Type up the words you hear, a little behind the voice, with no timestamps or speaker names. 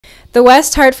The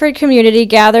West Hartford community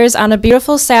gathers on a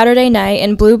beautiful Saturday night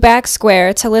in Blueback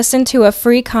Square to listen to a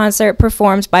free concert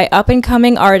performed by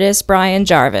up-and-coming artist Brian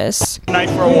Jarvis. Night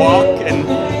for a walk and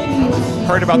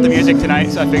heard about the music tonight,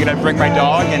 so I figured I'd bring my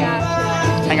dog and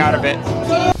hang out a bit.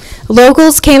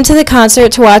 Locals came to the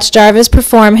concert to watch Jarvis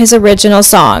perform his original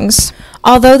songs.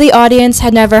 Although the audience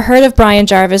had never heard of Brian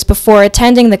Jarvis before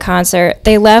attending the concert,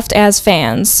 they left as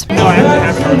fans. No, I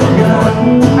haven't heard of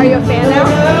him before. Are you a fan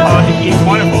now? He's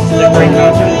wonderful. It's a great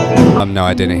concert. No,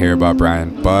 I didn't hear about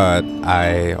Brian, but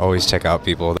I always check out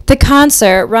people. The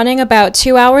concert, running about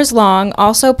 2 hours long,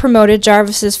 also promoted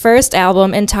Jarvis's first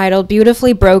album entitled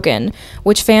Beautifully Broken,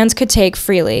 which fans could take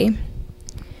freely.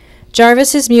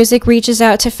 Jarvis's music reaches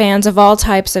out to fans of all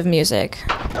types of music.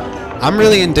 I'm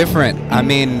really indifferent. I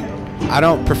mean, I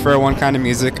don't prefer one kind of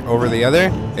music over the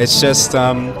other. It's just,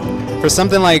 for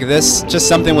something like this, just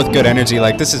something with good energy,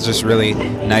 like this is just really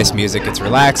nice music. It's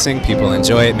relaxing, people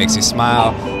enjoy it, makes you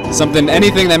smile.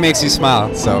 Anything that makes you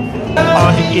smile, so.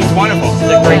 He's wonderful.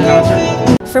 It's a great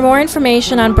concert. For more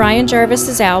information on Brian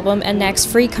Jarvis's album and next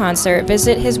free concert,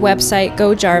 visit his website,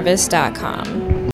 gojarvis.com.